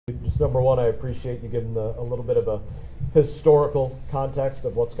questions. Number one, I appreciate you giving a little bit of a historical context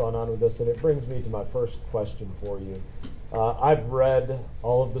of what's gone on with this, and it brings me to my first question for you. I've read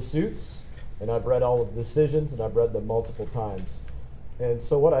all of the suits, and I've read all of the decisions, and I've read them multiple times. And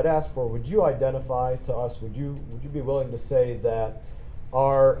so what I'd ask for, would you identify to us, would you be willing to say that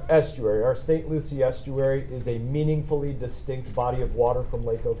our estuary, our St. Lucie estuary, is a meaningfully distinct body of water from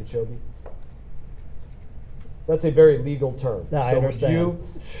Lake Okeechobee? That's a very legal term. No, I understand. Would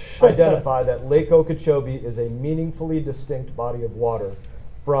you identify that Lake Okeechobee is a meaningfully distinct body of water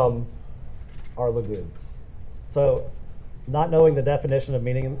from our lagoon? So, not knowing the definition of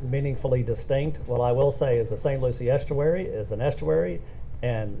meaningfully distinct, what I will say is the St. Lucie estuary is an estuary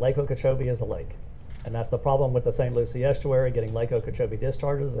and Lake Okeechobee is a lake. And that's the problem with the St. Lucie estuary getting Lake Okeechobee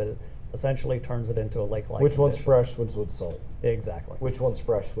discharges. It essentially turns it into a lake-like Which one's condition. fresh, which one's salt? Exactly. Which one's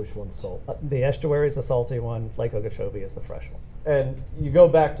fresh, which one's salt? The estuary is the salty one. Lake Okeechobee is the fresh one. And you go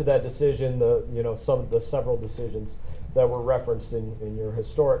back to that decision, some of the several decisions that were referenced in your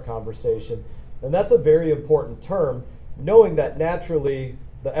historic conversation, and that's a very important term, knowing that naturally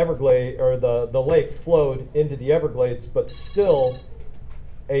the Everglade or the lake flowed into the Everglades, but still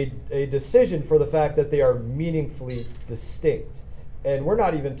a decision for the fact that they are meaningfully distinct. And we're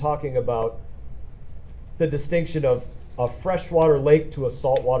not even talking about the distinction of a freshwater lake to a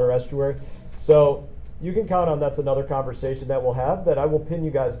saltwater estuary. So you can count on that's another conversation that we'll have, that I will pin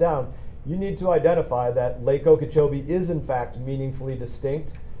you guys down. You need to identify that Lake Okeechobee is in fact meaningfully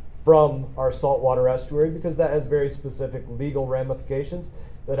distinct from our saltwater estuary, because that has very specific legal ramifications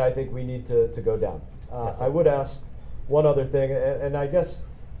that I think we need to go down. Yes, I would ask one other thing, and I guess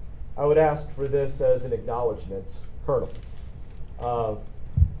I would ask for this as an acknowledgement. Colonel,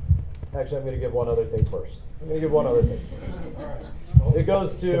 actually I'm going to give one other thing first. It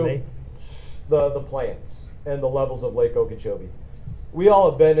goes to the plans and the levels of Lake Okeechobee. We all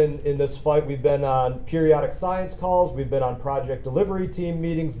have been in this fight. We've been on periodic science calls. We've been on project delivery team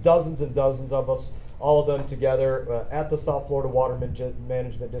meetings, dozens and dozens of us, all of them together at the South Florida Water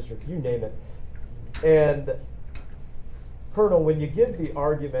Management District, you name it. And Colonel, when you give the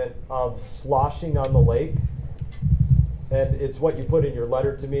argument of sloshing on the lake, and it's what you put in your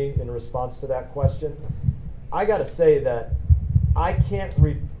letter to me in response to that question, I got to say that I can't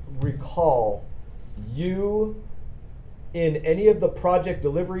recall you in any of the project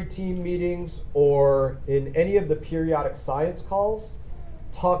delivery team meetings or in any of the periodic science calls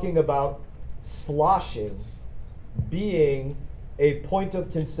talking about sloshing being a point of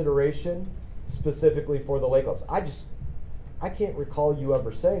consideration specifically for the lake levels. I can't recall you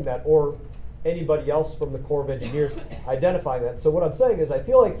ever saying that, or anybody else from the Corps of Engineers identifying that. So what I'm saying is I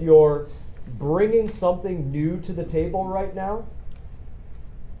feel like you're bringing something new to the table right now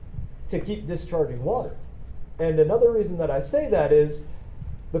to keep discharging water. And another reason that I say that is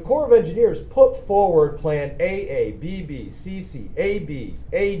the Corps of Engineers put forward Plan AA, BB, CC, AB,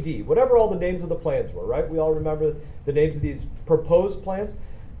 AD, whatever all the names of the plans were, right? We all remember the names of these proposed plans.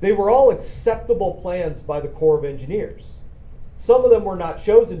 They were all acceptable plans by the Corps of Engineers. Some of them were not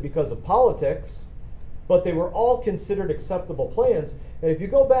chosen because of politics, but they were all considered acceptable plans. And if you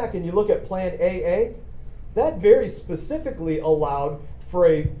go back and you look at Plan AA, that very specifically allowed for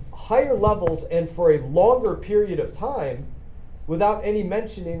a higher levels and for a longer period of time without any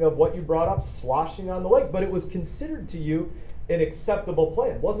mentioning of what you brought up, sloshing on the lake. But it was considered to you an acceptable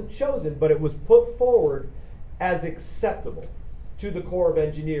plan. It wasn't chosen, but it was put forward as acceptable to the Corps of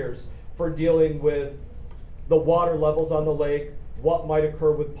Engineers for dealing with the water levels on the lake, what might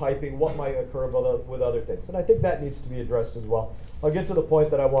occur with piping, what might occur with other things. And I think that needs to be addressed as well. I'll get to the point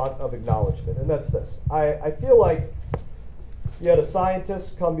that I want of acknowledgement, and that's this. I feel like you had a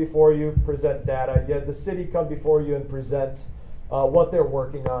scientist come before you, present data. You had the city come before you and present what they're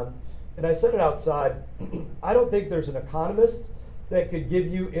working on. And I said it outside, I don't think there's an economist that could give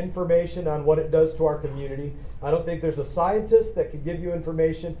you information on what it does to our community. I don't think there's a scientist that could give you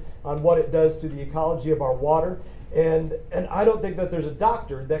information on what it does to the ecology of our water. And I don't think that there's a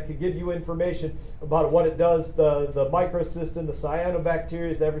doctor that could give you information about what it does, the microsystem, the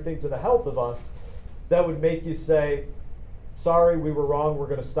cyanobacteria, and everything to the health of us, that would make you say, sorry, we were wrong, we're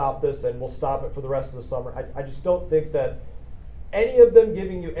going to stop this, and we'll stop it for the rest of the summer. I just don't think that any of them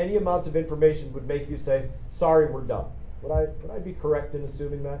giving you any amount of information would make you say, sorry, we're done. Would I be correct in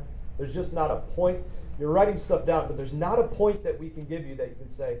assuming that? There's just not a point. You're writing stuff down, but there's not a point that we can give you that you can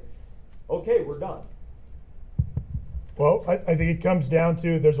say, okay, we're done. Well, I think it comes down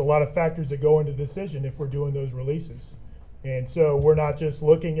to there's a lot of factors that go into the decision if we're doing those releases. And so we're not just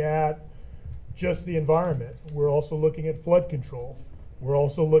looking at just the environment. We're also looking at flood control. We're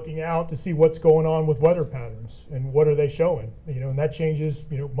also looking out to see what's going on with weather patterns and what are they showing, and that changes,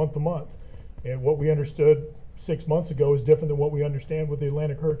 month to month. And what we understood 6 months ago is different than what we understand with the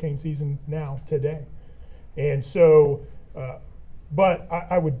Atlantic hurricane season now, today. And so, but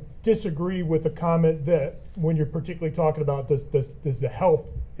I would disagree with the comment that when you're particularly talking about does the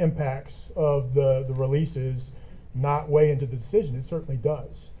health impacts of the releases not weigh into the decision? It certainly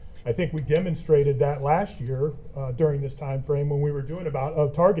does. I think we demonstrated that last year during this time frame when we were doing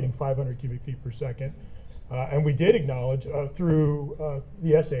targeting 500 cubic feet per second. And we did acknowledge through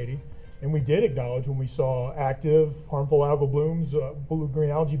the S80, and we did acknowledge when we saw active harmful algal blooms, blue-green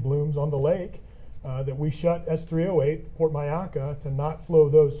algae blooms on the lake, that we shut S308, Port Mayaca, to not flow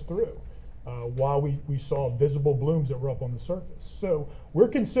those through while we saw visible blooms that were up on the surface. So we're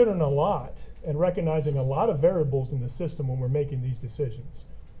considering a lot and recognizing a lot of variables in the system when we're making these decisions.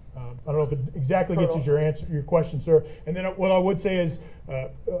 I don't know if it exactly gets at your question, sir. And then what I would say is,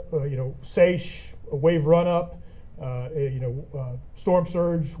 SAISH, a wave run up, storm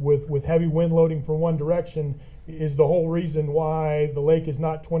surge with heavy wind loading from one direction is the whole reason why the lake is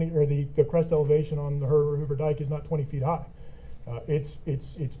not 20, or the crest elevation on the Hoover Dike is not 20 feet high. It's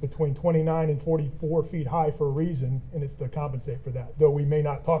between 29 and 44 feet high for a reason, and it's to compensate for that, though we may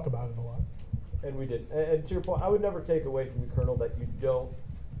not talk about it a lot. And we did. And to your point, I would never take away from you, Colonel, that you don't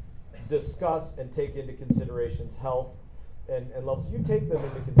discuss and take into considerations health and levels. You take them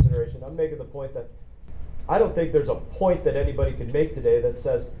into consideration. I'm making the point that I don't think there's a point that anybody can make today that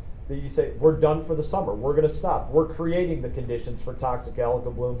says, that you say, we're done for the summer, we're going to stop. We're creating the conditions for toxic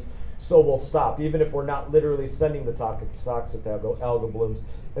algal blooms, so we'll stop, even if we're not literally sending the toxic algal blooms.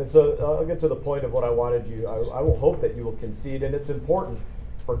 And so I'll get to the point of what I wanted you, I will hope that you will concede, and it's important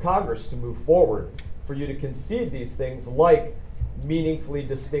for Congress to move forward, for you to concede these things like meaningfully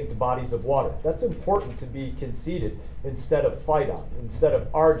distinct bodies of water. That's important to be conceded instead of fight on, instead of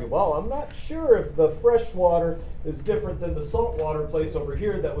argue, well, I'm not sure if the fresh water is different than the saltwater place over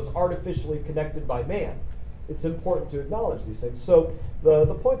here that was artificially connected by man. It's important to acknowledge these things. So the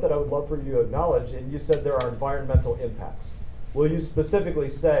point that I would love for you to acknowledge, and you said there are environmental impacts. Will you specifically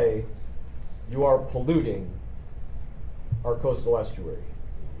say you are polluting our coastal estuary?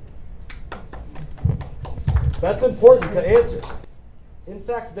 That's important to answer. In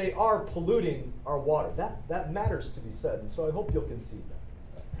fact, they are polluting our water. That matters to be said, and so I hope you'll concede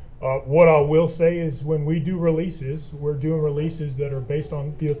that. What I will say is when we do releases, we're doing releases that are based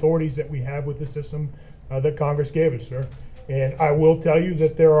on the authorities that we have with the system that Congress gave us, sir. And I will tell you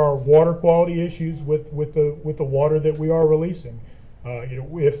that there are water quality issues with the water that we are releasing.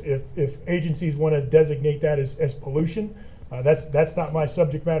 If agencies want to designate that as pollution, that's not my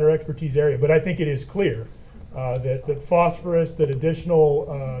subject matter expertise area, but I think it is clear that phosphorus, that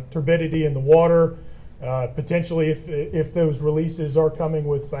additional turbidity in the water, potentially if those releases are coming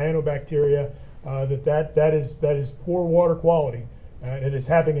with cyanobacteria, that is poor water quality, and it is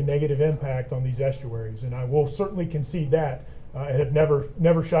having a negative impact on these estuaries. And I will certainly concede that, and have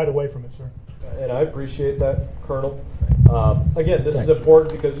never shied away from it, sir. And I appreciate that, Colonel. Again, this is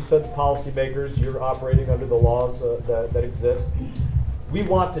important because you said the policymakers, you're operating under the laws that exist. We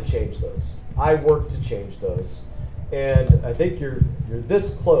want to change those. I work to change those. And I think you're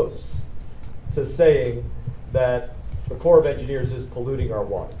this close to saying that the Corps of Engineers is polluting our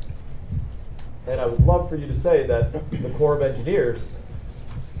water. And I would love for you to say that the Corps of Engineers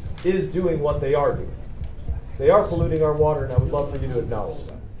is doing what they are doing. They are polluting our water, and I would love for you to acknowledge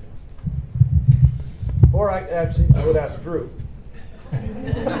that. Or I would ask Drew.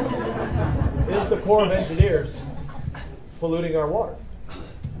 Is the Corps of Engineers polluting our water?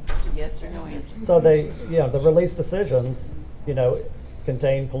 Yes or no answer. So the release decisions,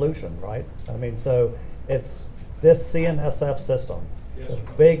 contain pollution, right? I mean, so it's this CNSF system. The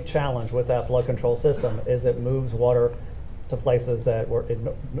big challenge with that flow control system is it moves water to places that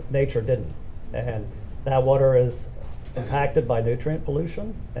nature didn't. And that water is impacted by nutrient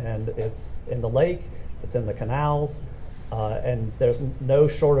pollution, and it's in the lake, it's in the canals, and there's no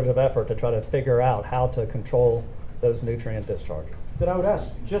shortage of effort to try to figure out how to control those nutrient discharges. Then I would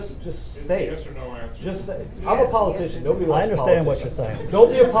ask, just say it. Yes or no answer. Just say it. I'm a politician. Nobody I likes understand what politicians. you're saying.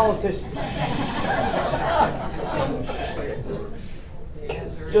 Don't be a politician.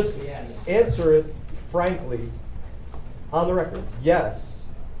 Just answer it frankly on the record. Yes,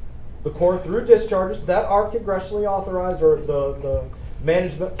 the Corps through discharges that are congressionally authorized, or the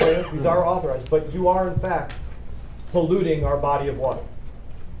management plans, these are authorized, but you are in fact polluting our body of water.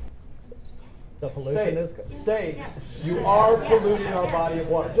 The pollution is Say you are polluting our body of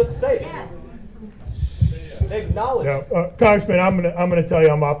water. Just say it. Acknowledge Now, it. Congressman, I'm gonna tell you,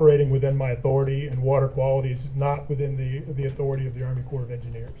 I'm operating within my authority, and water quality is not within the authority of the Army Corps of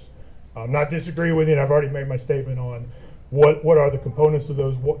Engineers. I'm not disagreeing with you, and I've already made my statement on what are the components of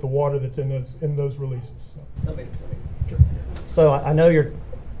those, the water that's in those releases. So. So I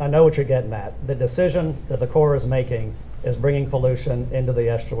know what you're getting at. The decision that the Corps is making is bringing pollution into the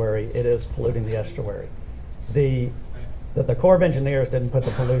estuary. It is polluting the estuary. The Corps of Engineers didn't put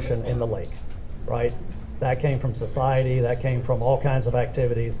the pollution in the lake, right? That came from society. That came from all kinds of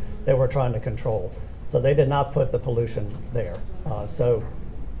activities that we're trying to control. So they did not put the pollution there. So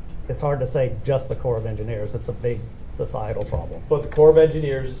it's hard to say just the Corps of Engineers. It's a big societal problem. But the Corps of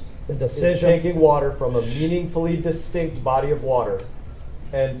Engineers The is decision- taking water from a meaningfully distinct body of water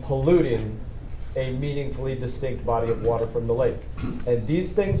and polluting a meaningfully distinct body of water from the lake. And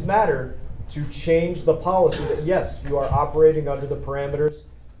these things matter to change the policy that, yes, you are operating under the parameters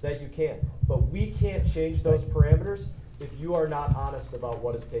that you can. But we can't change those parameters if you are not honest about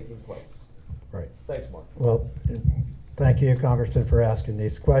what is taking place. Right. Thanks, Mark. Well, thank you, Congressman, for asking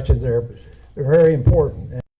these questions. They're very important.